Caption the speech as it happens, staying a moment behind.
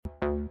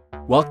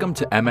Welcome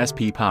to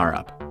MSP Power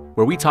Up,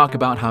 where we talk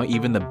about how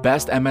even the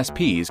best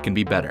MSPs can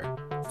be better.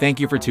 Thank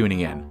you for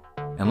tuning in,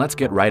 and let's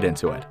get right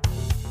into it.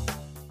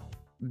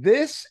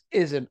 This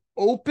is an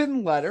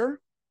open letter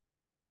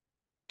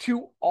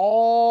to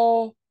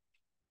all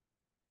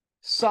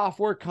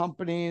software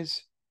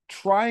companies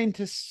trying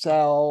to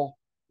sell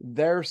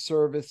their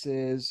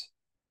services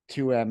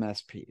to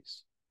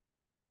MSPs.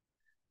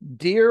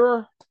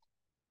 Dear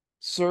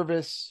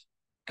service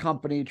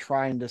company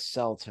trying to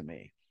sell to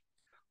me,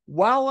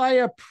 while I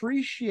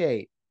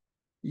appreciate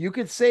you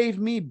could save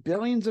me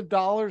billions of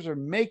dollars or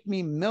make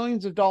me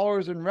millions of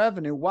dollars in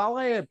revenue, while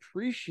I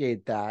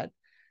appreciate that,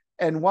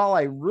 and while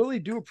I really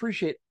do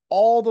appreciate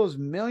all those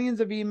millions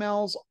of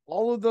emails,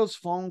 all of those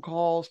phone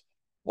calls,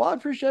 while I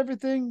appreciate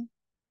everything,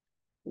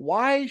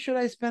 why should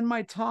I spend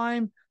my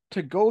time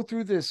to go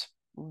through this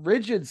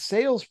rigid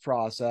sales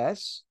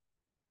process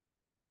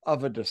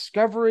of a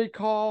discovery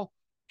call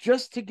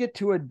just to get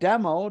to a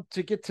demo,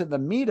 to get to the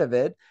meat of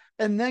it,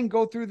 and then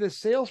go through this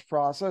sales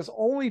process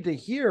only to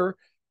hear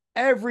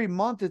every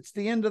month it's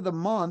the end of the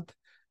month,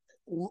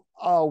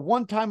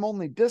 one-time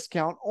only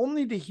discount,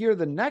 only to hear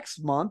the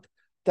next month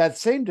that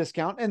same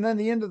discount, and then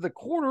the end of the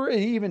quarter, an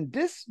even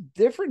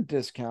different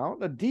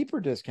discount, a deeper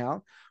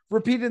discount,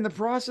 repeating the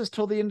process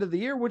till the end of the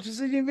year, which is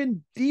an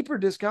even deeper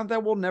discount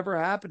that will never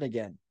happen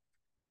again.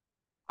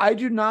 I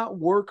do not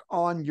work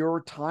on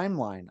your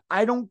timeline.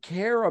 I don't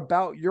care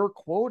about your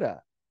quota.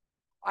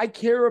 I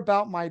care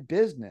about my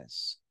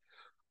business.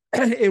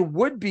 It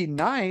would be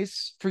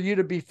nice for you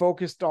to be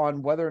focused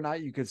on whether or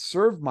not you could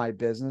serve my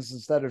business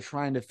instead of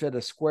trying to fit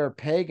a square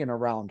peg in a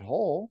round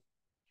hole.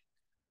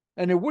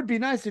 And it would be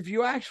nice if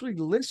you actually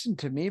listened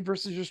to me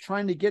versus just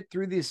trying to get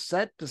through these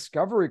set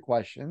discovery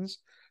questions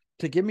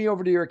to get me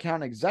over to your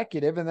account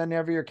executive, and then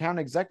have your account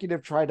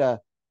executive try to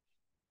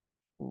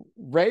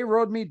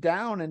railroad me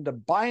down into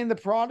buying the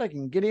product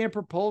and getting a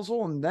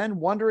proposal, and then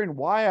wondering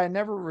why I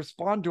never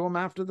respond to them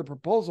after the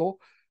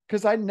proposal,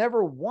 because I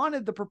never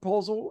wanted the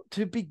proposal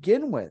to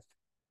begin with.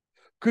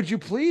 Could you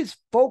please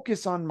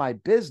focus on my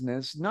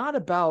business, not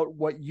about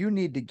what you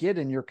need to get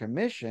in your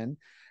commission?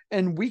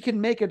 And we can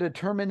make a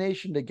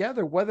determination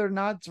together whether or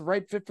not it's the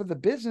right fit for the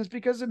business,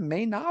 because it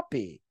may not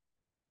be.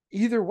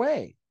 Either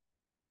way,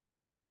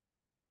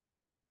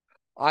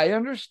 I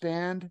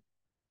understand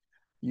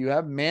you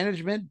have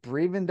management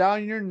breathing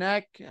down your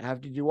neck,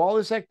 have to do all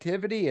this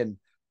activity and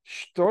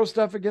throw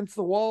stuff against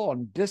the wall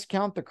and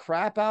discount the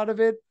crap out of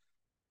it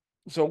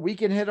so we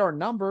can hit our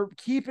number.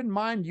 Keep in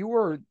mind, you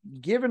are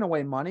giving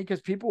away money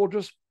because people will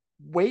just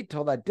wait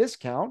till that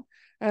discount,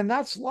 and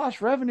that's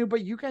lost revenue,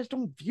 but you guys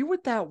don't view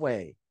it that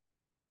way,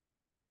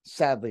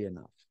 sadly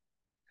enough.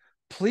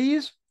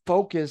 Please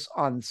focus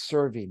on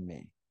serving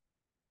me,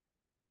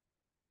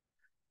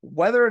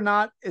 whether or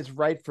not it's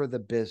right for the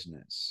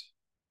business.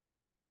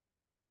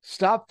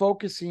 Stop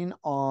focusing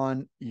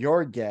on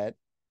your get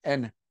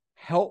and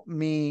help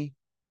me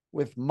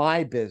with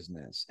my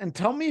business, and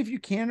tell me if you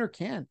can or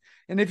can't.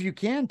 And if you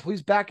can,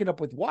 please back it up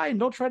with why, and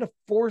don't try to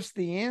force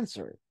the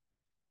answer.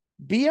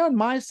 Be on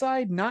my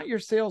side, not your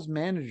sales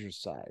manager's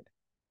side.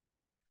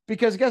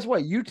 Because guess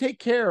what? You take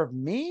care of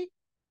me,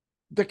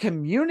 the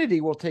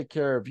community will take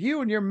care of you,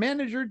 and your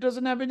manager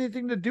doesn't have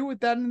anything to do with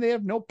that, and they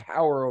have no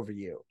power over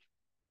you.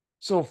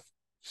 So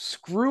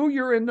screw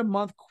your end of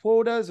month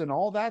quotas and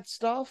all that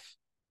stuff.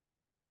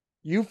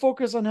 You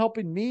focus on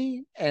helping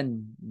me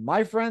and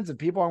my friends and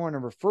people I want to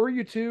refer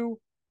you to.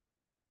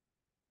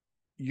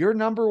 Your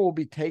number will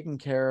be taken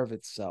care of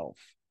itself.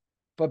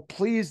 But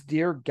please,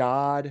 dear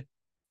God,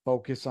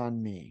 focus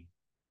on me.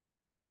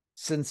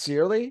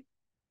 Sincerely,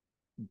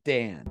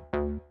 Dan.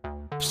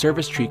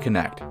 Service Tree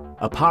Connect,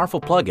 a powerful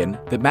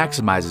plugin that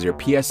maximizes your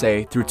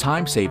PSA through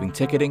time-saving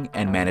ticketing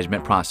and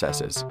management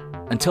processes.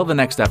 Until the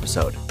next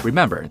episode,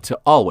 remember to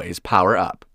always power up.